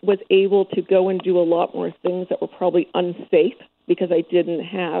also was able to go and do a lot more things that were probably unsafe because I didn't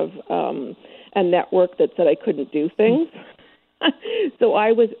have a network that said I couldn't do things. So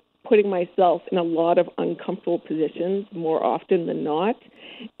I was putting myself in a lot of uncomfortable positions more often than not.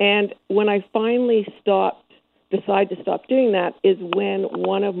 And when I finally decided to stop doing that is when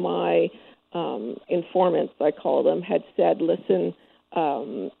one of my informants, I call them, had said, listen,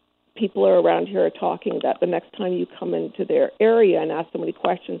 people are around here are talking that the next time you come into their area and ask somebody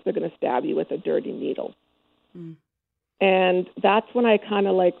questions, they're going to stab you with a dirty needle. Mm. And that's when I kind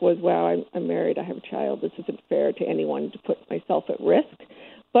of was, wow, I'm married, I have a child. This isn't fair to anyone to put myself at risk.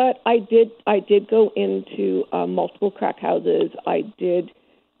 But I did go into multiple crack houses. I did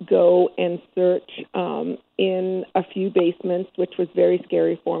go and search in a few basements, which was very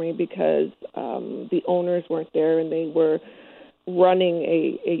scary for me because the owners weren't there and they were running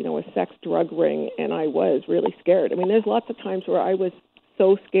a sex drug ring, and I was really scared. I mean, there's lots of times where I was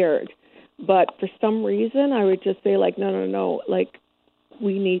so scared, but for some reason I would just say no,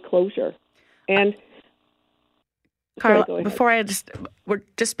 we need closure. And Carla, before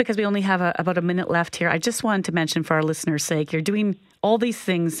just because we only have about a minute left here, I just wanted to mention for our listeners' sake, you're doing all these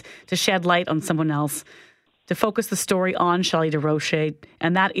things to shed light on someone else, to focus the story on Shelley DeRoche,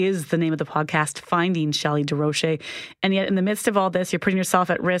 and that is the name of the podcast, Finding Shelley DeRoche. And yet in the midst of all this, you're putting yourself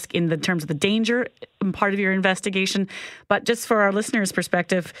at risk in the terms of the danger part of your investigation. But just for our listeners'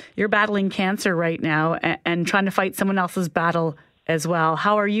 perspective, you're battling cancer right now and trying to fight someone else's battle as well.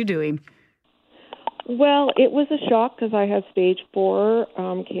 How are you doing? Well, it was a shock because I have stage 4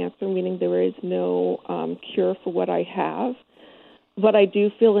 cancer, meaning there is no cure for what I have. But I do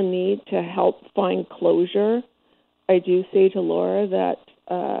feel a need to help find closure. I do say to Laura that,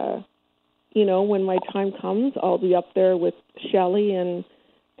 when my time comes, I'll be up there with Shelley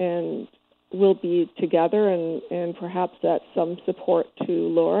and we'll be together and perhaps that's some support to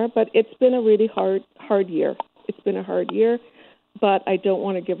Laura. But it's been a really hard year. It's been a hard year, but I don't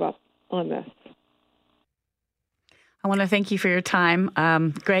want to give up on this. I want to thank you for your time.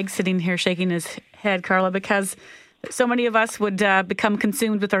 Greg's sitting here shaking his head, Carla, because so many of us would become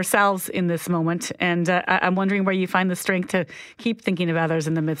consumed with ourselves in this moment. And I'm wondering where you find the strength to keep thinking of others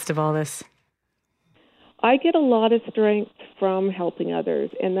in the midst of all this. I get a lot of strength from helping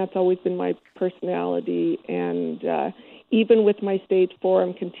others, and that's always been my personality. And even with my stage 4,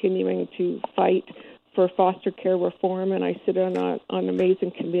 I'm continuing to fight for foster care reform, and I sit on an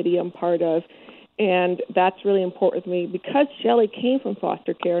amazing committee I'm part of. And that's really important to me because Shelley came from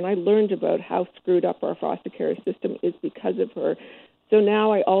foster care, and I learned about how screwed up our foster care system is because of her. So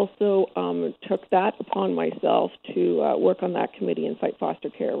now I also took that upon myself to work on that committee and fight foster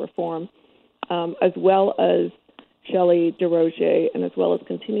care reform, as well as Shelley DeRoger, and as well as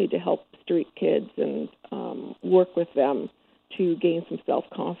continue to help street kids and work with them to gain some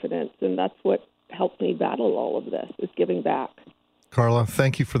self-confidence. And that's what helped me battle all of this, is giving back. Carla,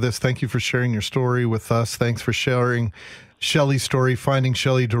 thank you for this. Thank you for sharing your story with us. Thanks for sharing Shelley's story, Finding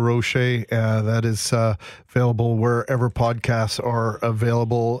Shelley DeRocher. That is available wherever podcasts are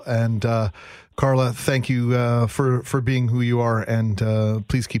available. And Carla, thank you for being who you are. And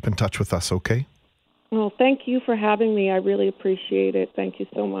please keep in touch with us, okay? Well, thank you for having me. I really appreciate it. Thank you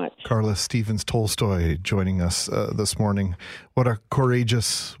so much. Carla Stevens-Tolstoy joining us this morning. What a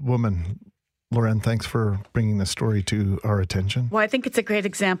courageous woman. Lauren, thanks for bringing this story to our attention. Well, I think it's a great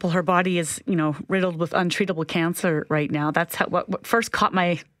example. Her body is, riddled with untreatable cancer right now. That's what first caught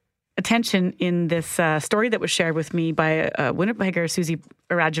my attention in this story that was shared with me by Winnipegger, Susie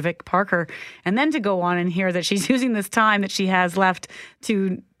Rajovic Parker. And then to go on and hear that she's using this time that she has left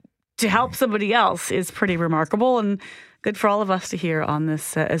to help somebody else is pretty remarkable. And good for all of us to hear on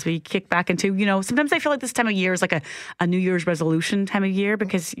this as we kick back into, sometimes I feel like this time of year is like a New Year's resolution time of year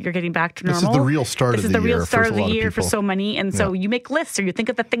because you're getting back to normal. This is the real start of the year. This is the real start of the year for so many. And so you make lists or you think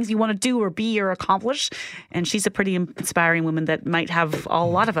of the things you want to do or be or accomplish. And she's a pretty inspiring woman that might have a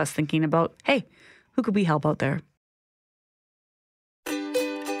lot of us thinking about, hey, who could we help out there?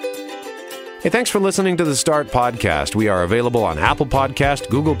 Hey, thanks for listening to the Start Podcast. We are available on Apple Podcast,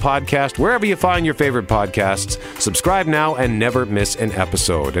 Google Podcast, wherever you find your favorite podcasts. Subscribe now and never miss an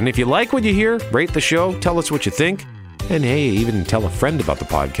episode. And if you like what you hear, rate the show, tell us what you think, and hey, even tell a friend about the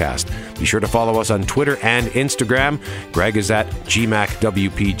podcast. Be sure to follow us on Twitter and Instagram. Greg is at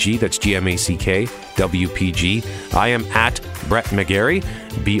GMACWPG, that's GMACK WPG. I am at Brett McGarry,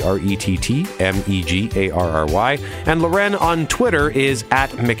 BRETTMEGARRY. And Loren on Twitter is at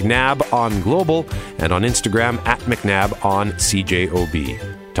McNabb on Global, and on Instagram at McNabb on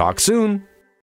CJOB. Talk soon.